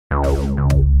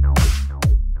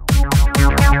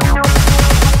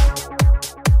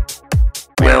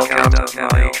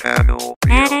Hai,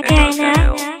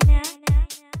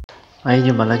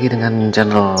 jumpa lagi dengan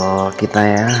channel kita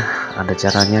ya. Ada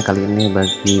caranya kali ini,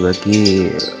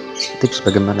 bagi tips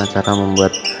bagaimana cara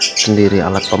membuat sendiri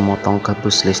alat pemotong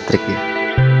gabus listrik ya.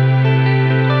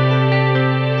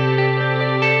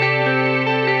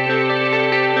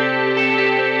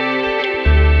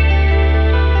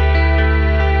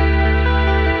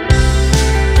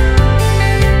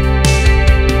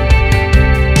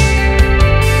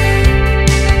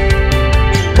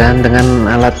 Dan dengan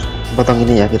alat potong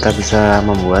ini ya, kita bisa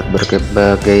membuat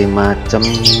berbagai macam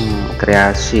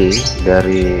kreasi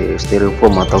dari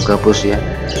styrofoam atau gabus ya,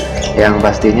 yang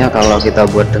pastinya kalau kita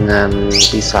buat dengan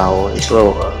pisau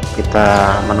itu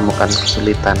kita menemukan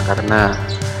kesulitan karena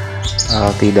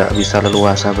tidak bisa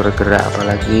leluasa bergerak,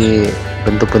 apalagi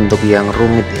bentuk-bentuk yang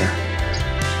rumit ya.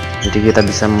 Jadi kita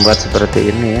bisa membuat seperti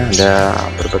ini ya, ada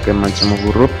berbagai macam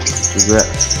huruf, juga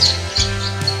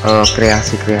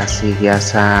kreasi-kreasi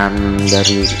hiasan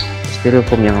dari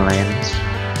styrofoam yang lain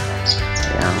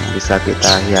yang bisa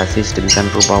kita hiasi sedemikian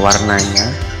rupa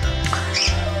warnanya.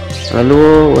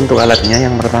 Lalu untuk alatnya,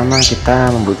 yang pertama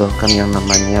kita membutuhkan yang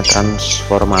namanya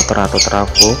transformator atau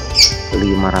trafo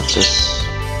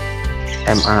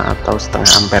 500 mA atau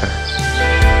setengah ampere,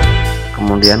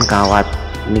 kemudian kawat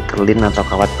nikelin atau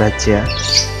kawat baja,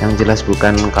 yang jelas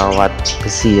bukan kawat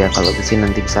besi ya, kalau besi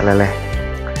nanti bisa leleh.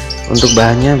 Untuk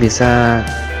bahannya bisa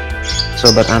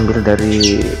sobat ambil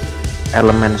dari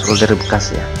elemen solder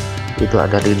bekas ya, itu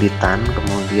ada lilitan,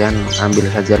 kemudian ambil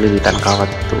saja lilitan kawat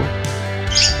itu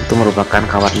merupakan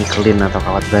kawat nikelin atau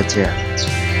kawat baja.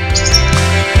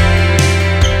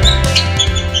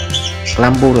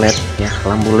 Lampu LED ya,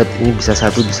 lampu LED ini bisa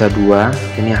satu bisa dua,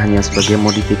 ini hanya sebagai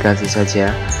modifikasi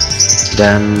saja,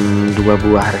 dan dua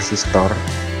buah resistor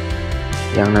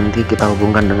yang nanti kita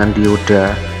hubungkan dengan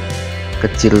dioda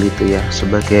kecil itu ya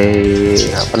sebagai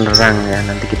penerang ya.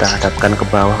 Nanti kita hadapkan ke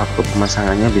bawah waktu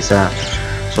pemasangannya, bisa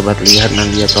sobat lihat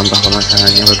nanti ya contoh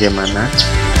pemasangannya bagaimana.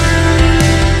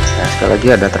 Nah, sekali lagi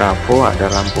ada trafo, ada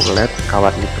lampu LED,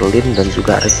 kawat nikelin, dan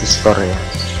juga resistor ya.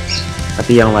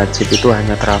 Tapi yang wajib itu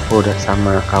hanya trafo dan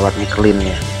sama kawat nikelin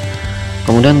ya.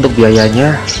 Kemudian untuk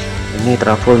biayanya, ini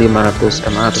trafo 500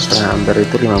 mA atau setengah ampere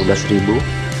itu 15.000,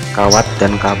 kawat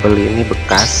dan kabel ini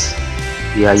bekas.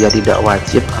 Biaya tidak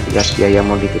wajib alias biaya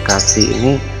modifikasi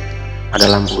ini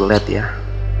ada lampu LED ya,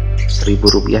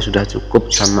 Rp1.000 sudah cukup,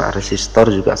 sama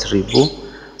resistor juga 1.000.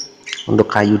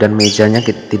 Untuk kayu dan mejanya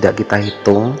tidak kita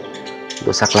hitung.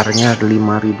 Untuk saklarnya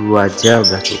 5.000 aja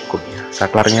udah cukup ya,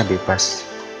 saklarnya bebas.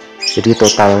 Jadi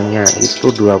totalnya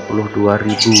itu 22.000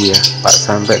 ya Pak,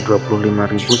 sampai 25.000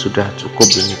 sudah cukup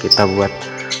ini kita buat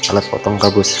alat potong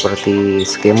gabus seperti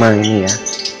skema ini ya.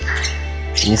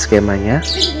 Ini skemanya.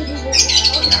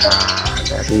 Nah,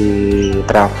 dari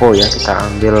trafo ya kita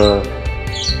ambil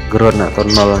ground atau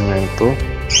nolnya itu,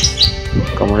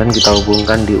 kemudian kita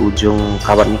hubungkan di ujung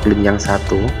kawat nikelin yang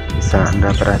satu, bisa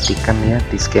Anda perhatikan ya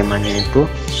di skemanya itu.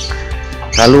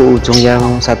 Lalu ujung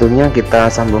yang satunya kita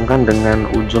sambungkan dengan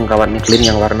ujung kawat nikelin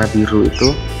yang warna biru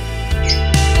itu.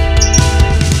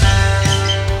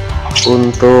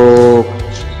 Untuk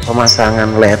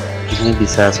pemasangan LED ini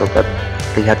bisa sobat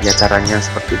lihat ya caranya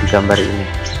seperti di gambar ini.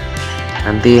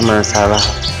 Nanti masalah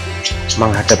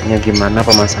menghadapnya gimana,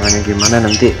 pemasangannya gimana,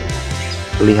 nanti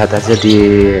lihat aja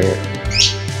di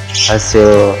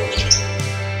hasil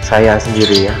saya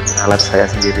sendiri ya, alat saya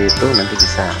sendiri itu nanti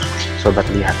bisa sobat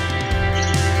lihat.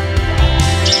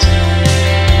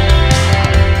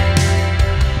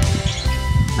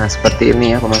 Nah seperti ini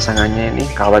ya pemasangannya, ini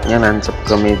kawatnya nancep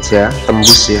ke meja,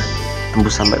 tembus ya,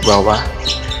 tembus sampai bawah.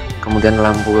 Kemudian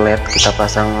lampu LED kita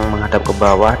pasang menghadap ke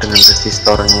bawah dengan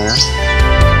resistornya.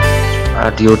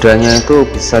 Diodanya itu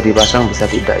bisa dipasang bisa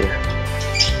tidak ya.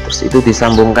 Terus itu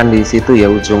disambungkan di situ ya,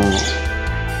 ujung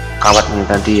kawatnya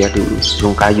tadi ya, di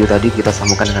ujung kayu tadi kita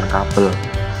sambungkan dengan kabel.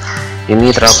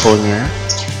 Ini trafonya,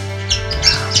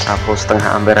 trafo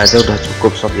setengah ampere aja udah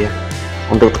cukup sob ya.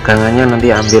 Untuk tegangannya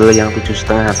nanti ambil yang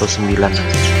 7,5 atau 9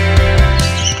 nanti.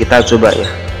 Kita coba ya,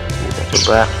 kita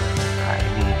coba. Nah,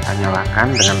 ini kita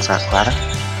nyalakan dengan saklar.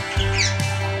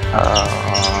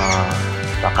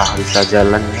 Apakah bisa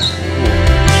jalan ya?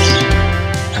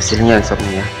 Hasilnya sob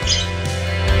ya. Nah,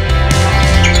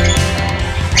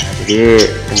 jadi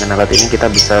dengan alat ini kita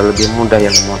bisa lebih mudah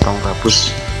yang memotong gabus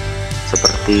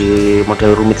seperti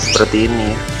model rumit seperti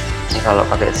ini ya. Ini kalau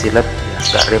pakai silet ya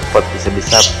agak repot,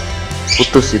 bisa-bisa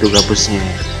putus itu gabusnya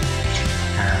ya.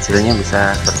 Nah, hasilnya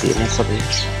bisa seperti ini sob ya.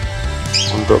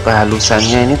 Untuk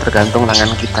kehalusannya ini tergantung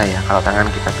tangan kita ya. Kalau tangan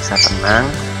kita bisa tenang,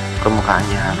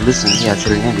 permukaannya halus, ini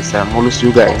hasilnya bisa mulus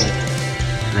juga ini.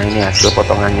 Nah ini hasil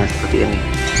potongannya seperti ini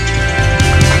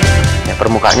ya,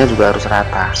 permukaannya juga harus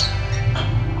rata,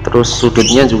 terus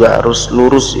sudutnya juga harus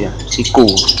lurus ya, siku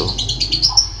gitu.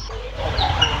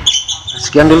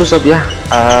 Sekian dulu sob ya,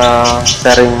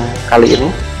 sharing kali ini.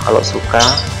 Kalau suka,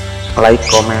 like,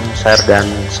 comment, share, dan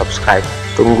subscribe.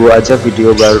 Tunggu aja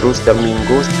video baru setiap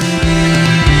minggu.